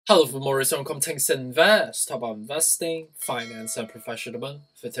Hello, for more research on Content Invest. Talk about investing, finance, and professionalism.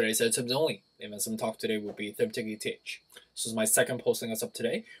 For today's items only, the investment talk today will be ETHEREUM ETH. This is my second posting as of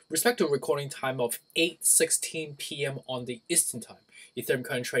today. Respect to recording time of 8:16 p.m. on the Eastern time. Ethereum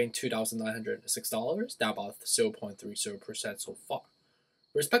currently trading $2,906, down about 0.30% so far.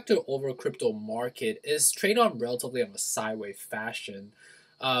 Respect to the overall crypto market is traded on relatively on a sideways fashion,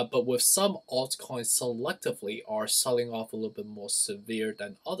 but with some altcoins selectively are selling off a little bit more severe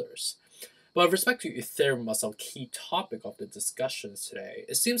than others. But with respect to Ethereum as a key topic of the discussions today,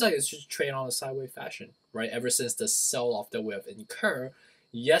 it seems like it's just trading on a sideways fashion, right? Ever since the sell-off that we have incurred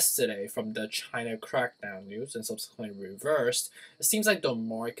yesterday from the China crackdown news and subsequently reversed, it seems like the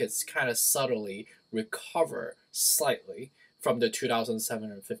markets kind of subtly recover slightly from the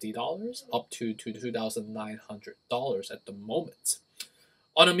 $2,750 up to $2,900 at the moment.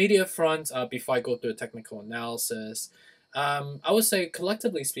 On the media front, before I go through the technical analysis, I would say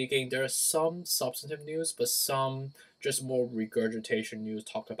collectively speaking, there are some substantive news, but some just more regurgitation news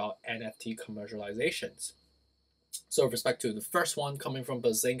talked about NFT commercializations. So, with respect to the first one coming from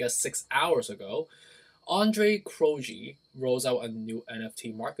Bazinga 6 hours ago, Andre Kroji rolls out a new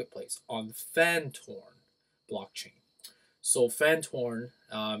NFT marketplace on Fantorn blockchain. So Fantorn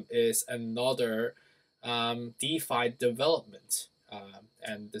is another DeFi development,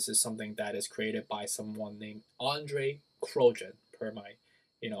 and this is something that is created by someone named Andre Krojan, per my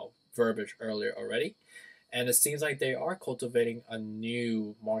verbiage earlier already. And it seems like they are cultivating a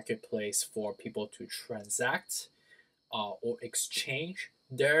new marketplace for people to transact or exchange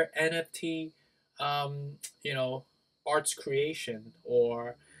their NFT, arts creation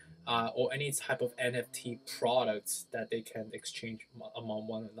or any type of NFT products that they can exchange among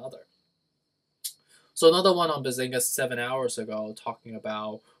one another. So another one on Bazinga 7 hours ago talking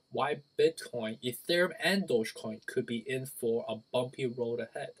about why Bitcoin, Ethereum, and Dogecoin could be in for a bumpy road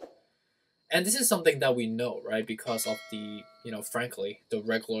ahead. And this is something that we know, right? Because of the, frankly, the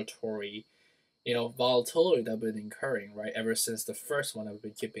regulatory, volatility that we've been incurring, right? Ever since the first one that we've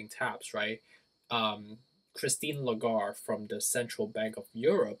been keeping tabs, right? Christine Lagarde from the Central Bank of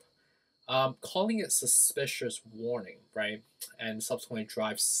Europe calling it suspicious warning, right? And subsequently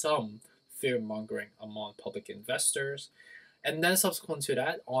drives some fear mongering among public investors. And then subsequent to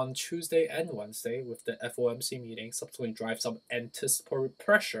that, on Tuesday and Wednesday, with the FOMC meeting, subsequently drives some anticipatory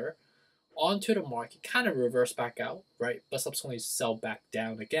pressure onto the market, kind of reverse back out, right? But subsequently sell back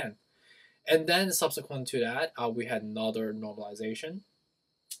down again. And then subsequent to that, we had another normalization,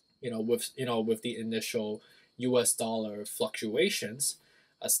 with the initial U.S. dollar fluctuations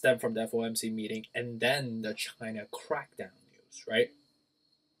stem from the FOMC meeting, and then the China crackdown news, right?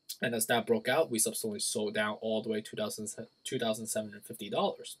 And as that broke out, we subsequently sold down all the way to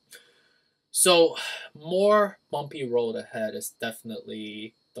 $2,750. So more bumpy road ahead is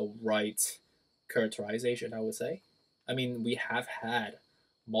definitely the right characterization, I would say. I mean, we have had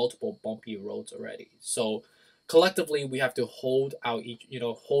multiple bumpy roads already. So collectively, we have to hold out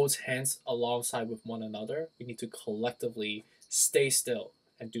hold hands alongside with one another. We need to collectively stay still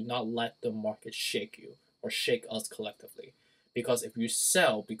and do not let the market shake you or shake us collectively. Because if you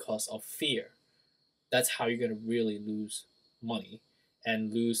sell because of fear, that's how you're going to really lose money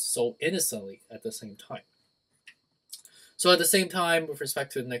and lose so innocently at the same time. So at the same time, with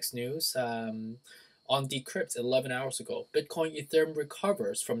respect to the next news, on Decrypt 11 hours ago, Bitcoin Ethereum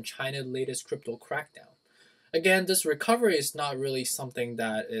recovers from China's latest crypto crackdown. Again, this recovery is not really something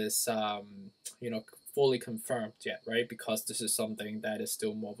that is, fully confirmed yet, right? Because this is something that is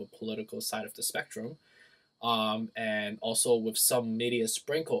still more of a political side of the spectrum, and also with some media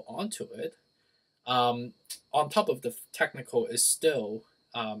sprinkle onto it. On top of the technical is still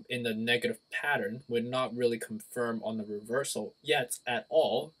in the negative pattern. We're not really confirmed on the reversal yet at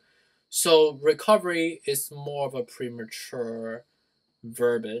all. So recovery is more of a premature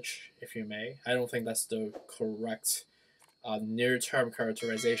verbiage, if you may. I don't think that's the correct near-term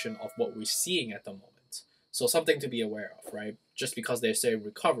characterization of what we're seeing at the moment. So something to be aware of, right? Just because they say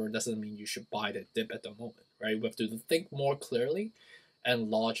recover doesn't mean you should buy the dip at the moment, right? We have to think more clearly and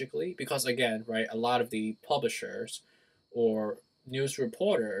logically, because again, right, a lot of the publishers or news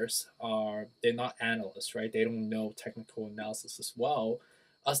reporters they're not analysts, right? They don't know technical analysis as well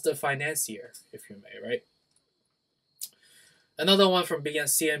as the financier, if you may, right? Another one from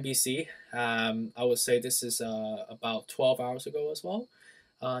CNBC. I would say this is about 12 hours ago as well.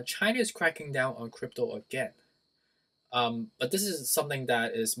 China is cracking down on crypto again. But this is something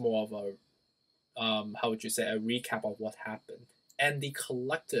that is more of a, how would you say, a recap of what happened and the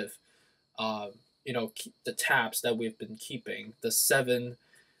collective, the tabs that we've been keeping, the seven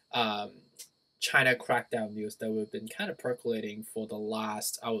China crackdown news that we've been kind of percolating for the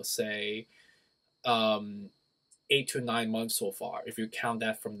last, I would say, 8 to 9 months so far, if you count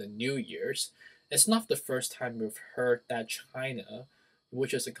that from the New Year's. It's not the first time we've heard that China,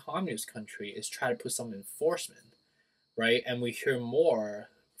 which is a communist country, is trying to put some enforcement, right? And we hear more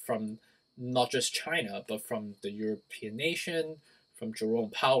from not just China, but from the European nation, from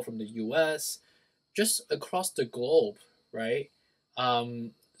Jerome Powell from the US, just across the globe, right?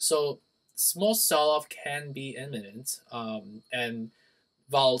 So small sell-off can be imminent, and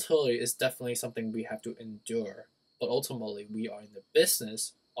volatility is definitely something we have to endure. But ultimately, we are in the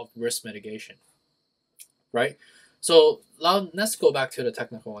business of risk mitigation, right? So now let's go back to the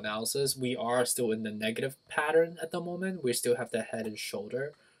technical analysis. We are still in the negative pattern at the moment. We still have the head and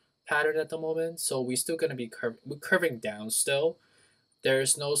shoulder pattern at the moment. So we're still going to be curving down still.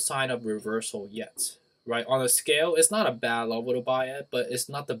 There's no sign of reversal yet, right? On a scale, it's not a bad level to buy at, but it's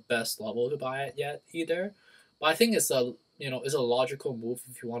not the best level to buy at yet either. But I think it's a logical move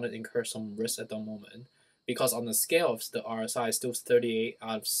if you want to incur some risk at the moment, because on the scale of the RSI is still 38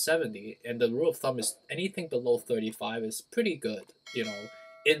 out of 70, and the rule of thumb is anything below 35 is pretty good,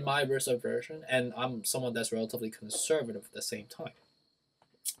 in my risk aversion, and I'm someone that's relatively conservative at the same time,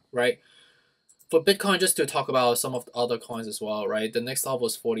 right? For Bitcoin, just to talk about some of the other coins as well, right? The next level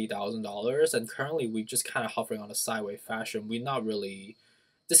is $40,000, and currently we're just kind of hovering on a sideways fashion. We're not really.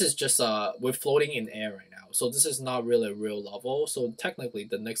 This is just we're floating in air right now, so this is not really a real level. So technically,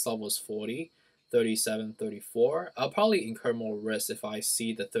 the next level is 40, 37, 34. I'll probably incur more risk if I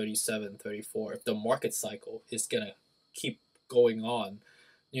see the 37, 34. If the market cycle is gonna keep going on,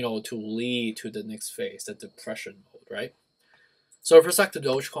 to lead to the next phase, the depression mode, right? So with respect to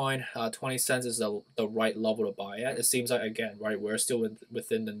Dogecoin, 20 cents is the right level to buy at. It seems like, again, right, we're still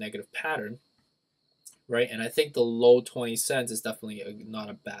within the negative pattern, right? And I think the low 20 cents is definitely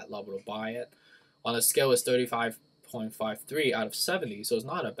not a bad level to buy at. On a scale, it's 35.53 out of 70, so it's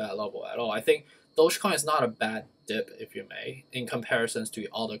not a bad level at all. I think Dogecoin is not a bad dip, if you may, in comparisons to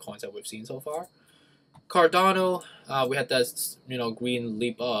other coins that we've seen so far. Cardano, we had that green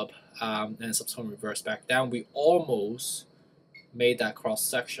leap up and subsequent reverse back down. We almost made that cross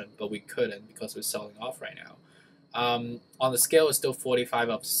section, but we couldn't because we're selling off right now. On the scale, it's still 45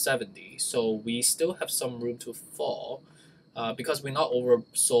 of 70, so we still have some room to fall because we're not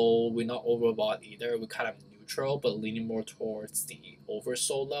oversold, we're not overbought either. We're kind of neutral, but leaning more towards the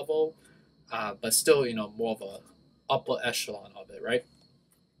oversold level, but still, more of a upper echelon of it, right?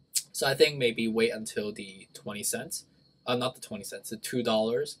 So I think maybe wait until the 20 cents, not the 20 cents, the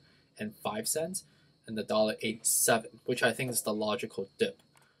 $2.05 and the $1.87, which I think is the logical dip,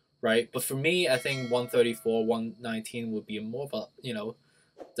 right? But for me, I think 134, 119 would be more of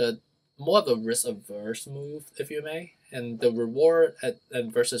a, more of a risk averse move, if you may, and the reward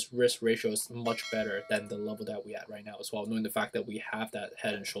and versus risk ratio is much better than the level that we're at right now as well, knowing the fact that we have that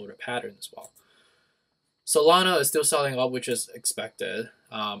head and shoulder pattern as well. Solana is still selling up, which is expected.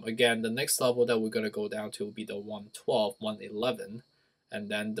 Again, the next level that we're going to go down to will be the 112, 111, and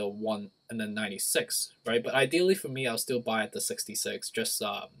then the 96, right? But ideally for me, I'll still buy at the 66 just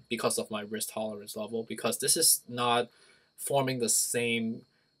because of my risk tolerance level, because this is not forming the same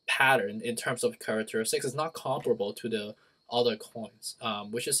pattern in terms of characteristics. It's not comparable to the other coins,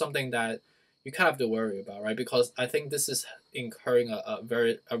 which is something that you kind of have to worry about, right? Because I think this is incurring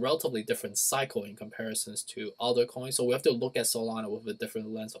a relatively different cycle in comparisons to other coins. So we have to look at Solana with a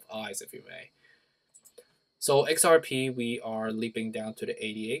different lens of eyes, if you may. So XRP, we are leaping down to the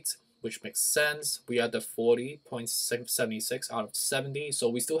 88, which makes sense. We are at the 40.76 out of 70, so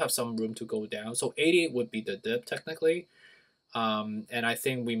we still have some room to go down. So 88 would be the dip technically. And I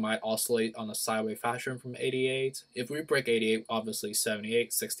think we might oscillate on a sideways fashion from 88. If we break 88, obviously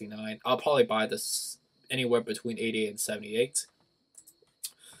 78, 69. I'll probably buy this anywhere between 88 and 78.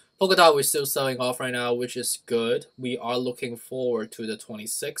 Polkadot, we're still selling off right now, which is good. We are looking forward to the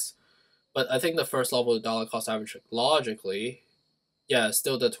 26. But I think the first level of dollar cost average, logically, yeah,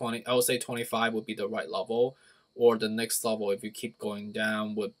 still the 20. I would say 25 would be the right level. Or the next level, if you keep going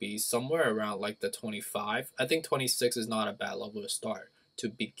down, would be somewhere around like the 25. I think 26 is not a bad level to start to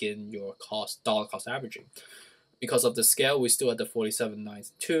begin your dollar cost averaging. Because of the scale, we're still at the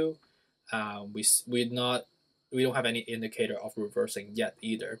 47.92. We don't have any indicator of reversing yet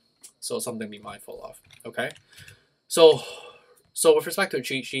either. So something to be mindful of. Okay, so with respect to a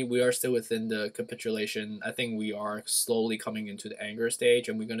cheat sheet, we are still within the capitulation. I think we are slowly coming into the anger stage,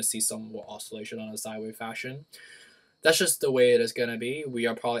 and we're going to see some more oscillation on a sideways fashion. That's just the way it is going to be. We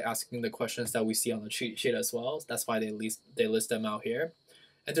are probably asking the questions that we see on the cheat sheet as well. That's why they list them out here.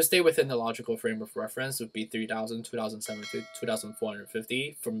 And to stay within the logical frame of reference would be 3,000, 2,700,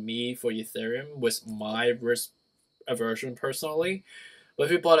 2,450 for me for Ethereum with my risk aversion personally. But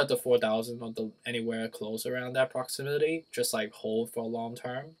if you bought at the 4,000 or anywhere close around that proximity, just like hold for a long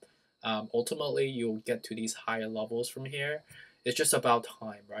term, ultimately you'll get to these higher levels from here. It's just about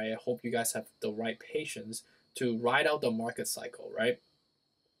time, right? I hope you guys have the right patience to ride out the market cycle, right?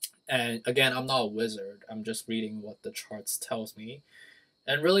 And again, I'm not a wizard. I'm just reading what the charts tells me,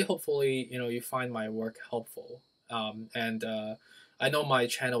 and really, hopefully, you find my work helpful. And I know my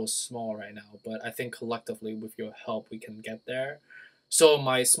channel is small right now, but I think collectively with your help we can get there. So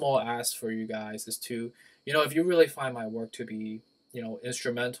my small ask for you guys is to, if you really find my work to be,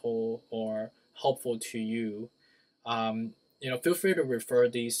 instrumental or helpful to you, feel free to refer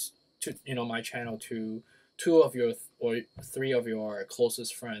these to, my channel to two of your or three of your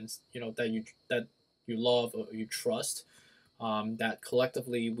closest friends, that you love or you trust, that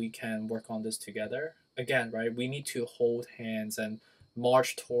collectively we can work on this together. Again, right? We need to hold hands and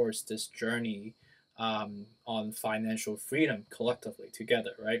march towards this journey, on financial freedom collectively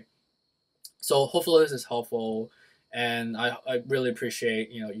together, right? So hopefully this is helpful, and I really appreciate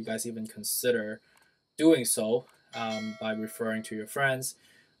you guys even consider doing so, by referring to your friends,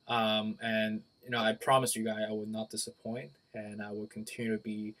 and I promise you guys I will not disappoint, and I will continue to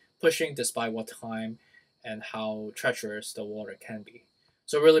be pushing despite what time and how treacherous the water can be.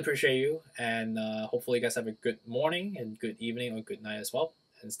 So really appreciate you, and hopefully you guys have a good morning and good evening or good night as well.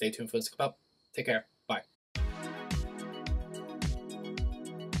 And stay tuned for this clip up. Take care.